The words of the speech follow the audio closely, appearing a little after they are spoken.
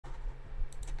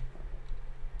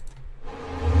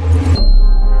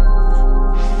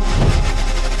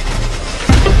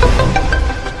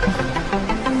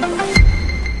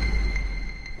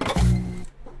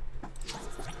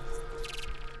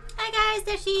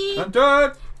Daddy. And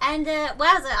Dad. And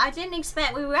wowza, I didn't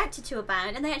expect we reacted to a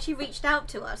band and they actually reached out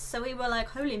to us. So we were like,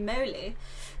 holy moly.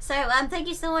 So thank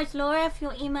you so much, Laura, for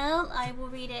your email. I will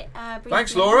read it briefly.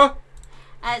 Thanks, Laura.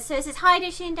 So it says, hi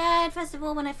Dashy and Dad. First of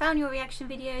all, when I found your reaction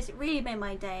videos, it really made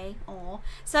my day. Aw.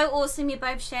 So awesome, you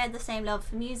both shared the same love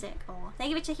for music. Aw.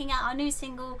 Thank you for checking out our new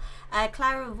single,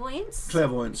 Clairvoyance.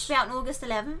 Clairvoyance. It's out on August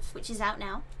 11th, which is out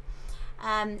now.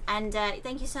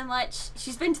 Thank you so much.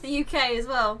 She's been to the UK as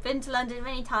well. Been to London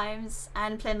many times,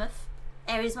 and Plymouth.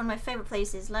 Area is one of my favourite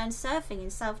places. Learned surfing in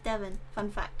South Devon.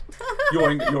 Fun fact.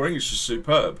 Your English is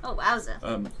superb. Oh,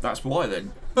 wowza. That's why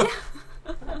then.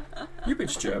 You've been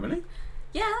to Germany.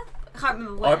 Yeah, I can't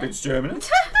remember where. I've been to Germany.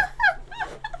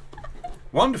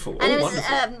 Wonderful. And it was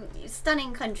wonderful.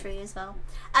 Stunning country as well.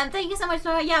 Thank you so much,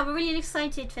 Laura. Yeah, we're really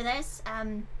excited for this.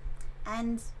 And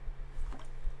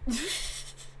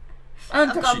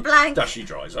I've gone blank. Dashy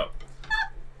dries up.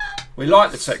 We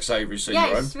like the TEX AVERY syndrome.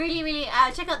 Yes, really, really.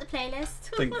 Check out the playlist.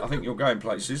 I think you're going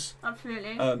places.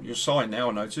 Absolutely. You're signed now,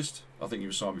 I noticed. I think you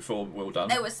were signed before, but well done.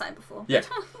 It was signed before. Yeah.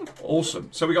 Awesome.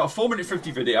 So we got a 4-minute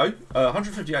 50 video,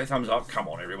 158 thumbs up. Come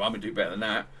on, everyone, we do better than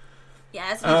that.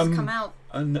 Yeah, it's just come out.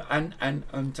 And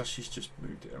Dashy's just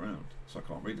moved it around, so I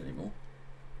can't read anymore.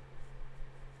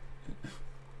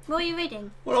 What are you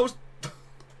reading? Well, I was.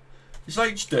 It's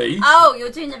HD. Oh, you're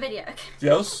doing the video. Okay.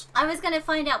 Yes. I was going to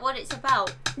find out what it's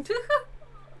about.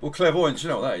 Well, clairvoyance, you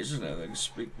know what that is, isn't it? They can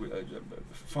speak with,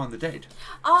 find the dead.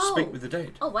 Oh. Speak with the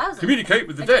dead. Oh, wow. Communicate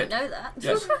with the I dead. didn't know that.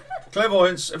 Yes.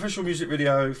 Clairvoyance, official music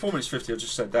video, 4 minutes 50, I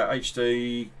just said that.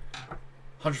 HD,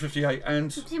 158,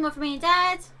 and... 2 more from me and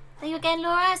Dad. Thank you again,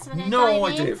 Laura. So no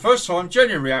idea. First time,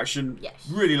 genuine reaction. Yes.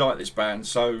 Really like this band,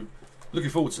 so looking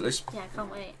forward to this. Yeah,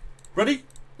 can't wait. Ready?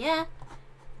 Yeah.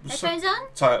 Headphones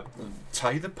on?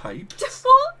 Tay the pape.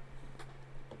 What?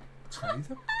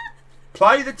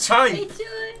 Play the What are you tape.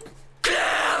 doing?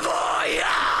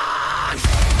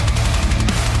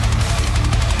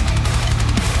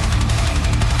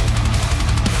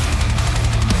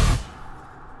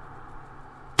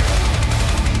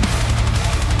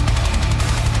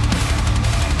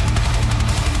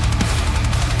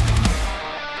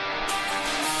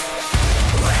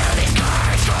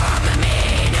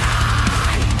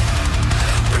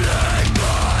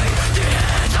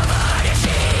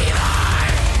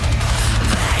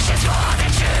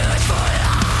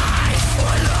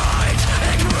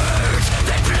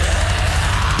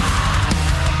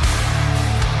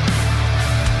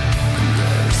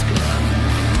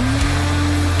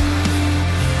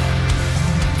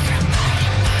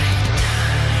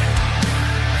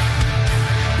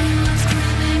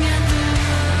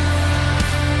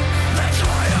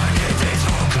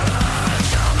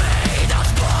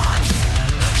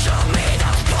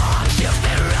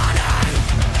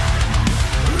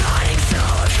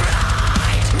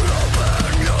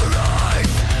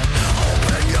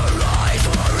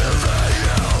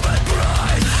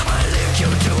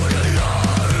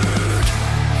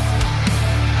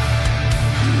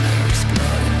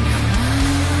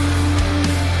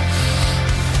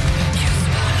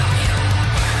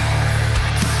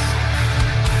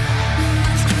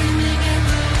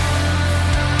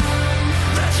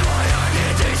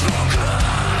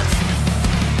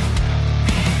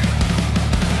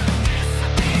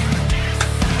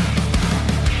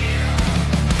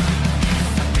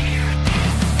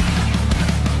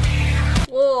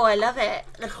 I love it.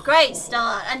 A great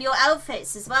start. And your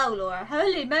outfits as well, Laura.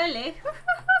 Holy moly.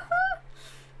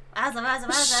 Wowza.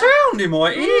 The sound in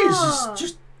my ears is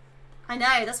just... I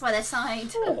know, that's why they're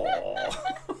signed.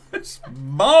 Oh, it's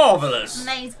marvellous.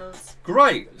 Amazeballs.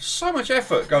 Great. So much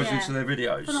effort goes into their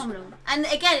videos. Phenomenal. And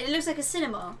again, it looks like a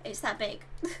cinema. It's that big.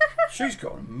 She's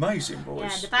got an amazing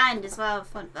voice. Yeah, the band as well,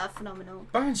 phenomenal.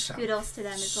 Band sound. Kudos to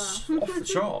them as well. Off the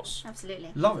charts.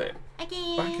 Absolutely. Love it.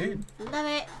 Again. Back in. Love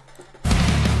it.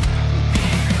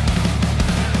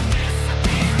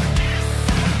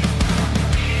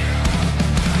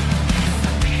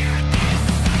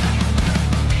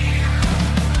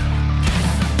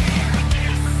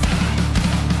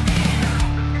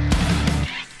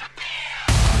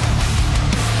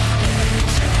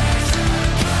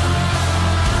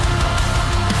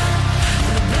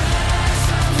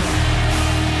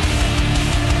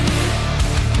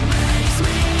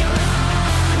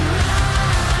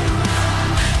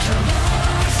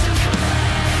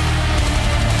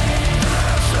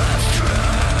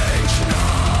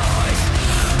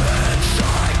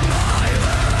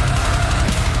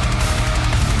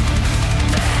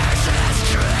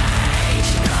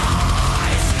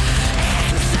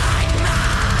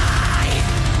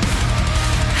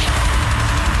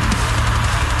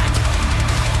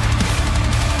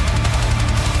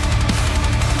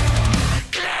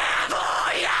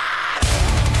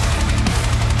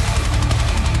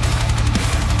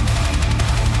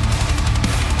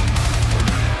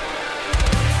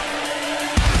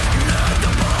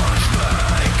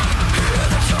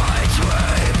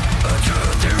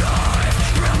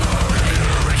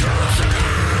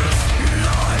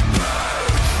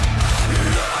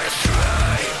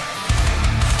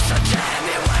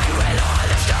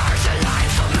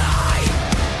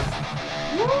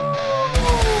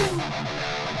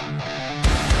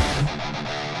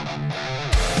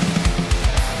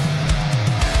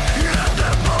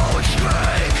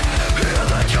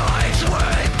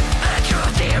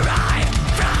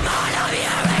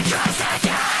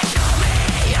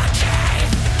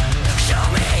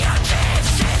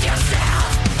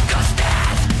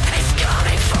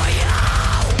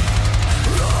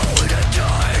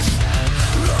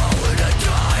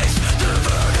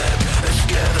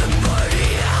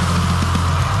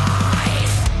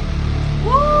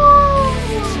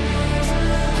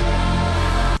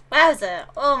 Wowzer.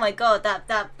 Oh my god,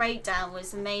 that breakdown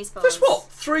was amazing. There's what?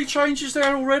 3 changes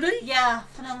there already? Yeah,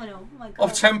 phenomenal. Oh my god.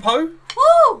 Of tempo?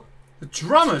 Woo! The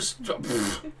drummers.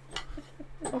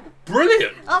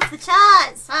 Brilliant. Off the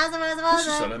charts. Wowzer, wowzer, wowzer.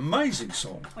 This is an amazing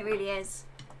song. It really is.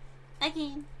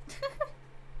 Again.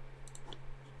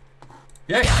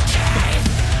 Yeah.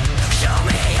 Show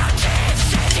me your teeth,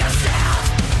 save yourself,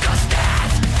 'cause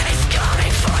death is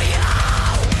coming for you.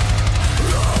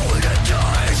 Roll the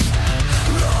dice,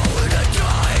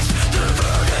 the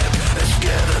verdict is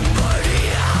given by the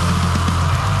eyes.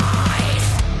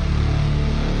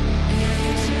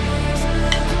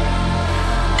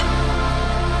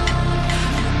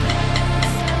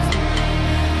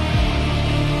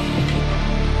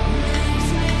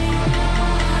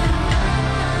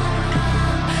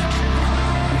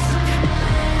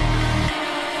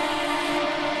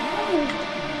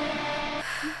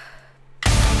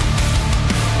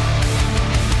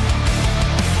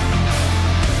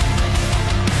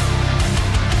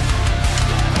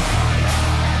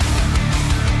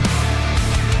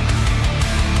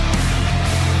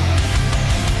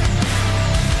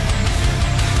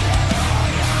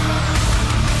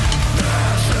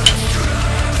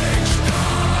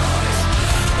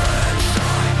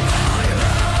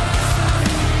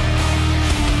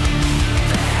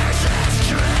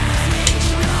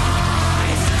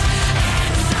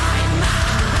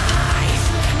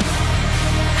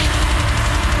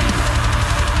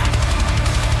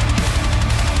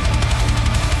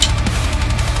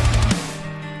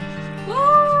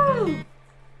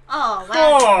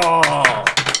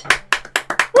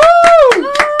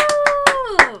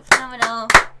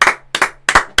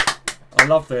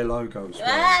 love their logo as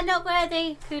well. Not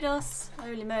worthy. Kudos.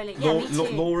 Holy moly. Yeah, me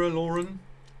too.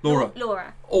 Laura.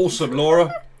 Laura. Awesome,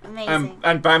 Laura. Amazing.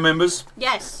 And band members.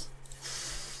 Yes.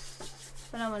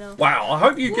 Phenomenal. Wow. I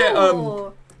hope you get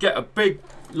a big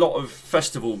lot of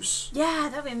festivals. Yeah,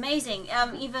 that'd be amazing.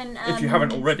 Even if you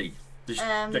haven't already this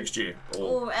next year.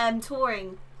 Or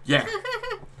touring. Yeah.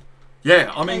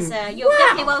 Yeah, I mean, you're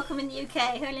definitely welcome in the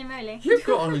UK. Holy moly. You've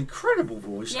got an incredible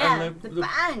voice. Yeah, and the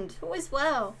band as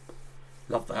well.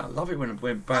 Love that. I love it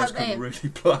when bands can really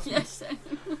play. Yes.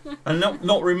 And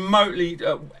not remotely,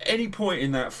 at any point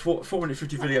in that 4-minute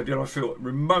 50 video did I feel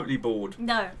remotely bored.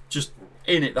 No. Just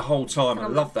in it the whole time. I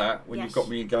love that when you've got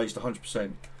me engaged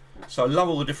 100%. So I love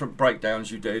all the different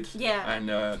breakdowns you did. Yeah. And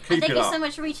keep it up. Thank you so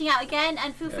much for reaching out again,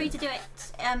 and feel free to do it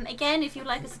again if you'd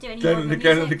like us to do any more.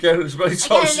 Again and again, as many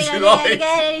times as you like.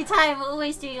 Again, anytime. We'll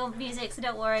always do your music, so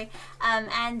don't worry.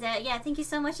 Yeah, thank you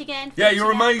so much again. Yeah,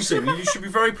 you're amazing. You should be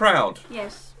very proud.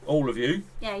 Yes. All of you.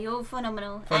 Yeah, you're all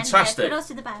phenomenal. Fantastic. And kudos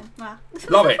to the band. Wow.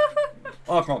 Love it.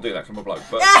 I can't do that because I'm a bloke,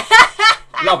 but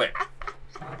love it.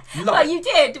 Well, you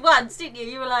did once, didn't you?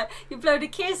 You were like, you blowed a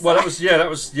kiss. Well, that was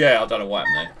I don't know what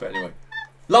happened there, but anyway.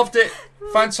 Loved it.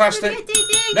 Fantastic.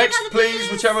 Next, please,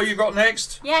 whichever you got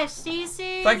next. Yes, see you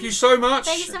soon. Thank you so much.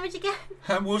 Thank you so much again.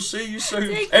 And we'll see you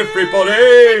soon.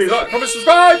 Everybody, like, comment,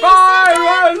 subscribe. Bye.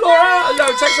 Bye.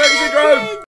 Laura. TEX AVERY SYNDROME.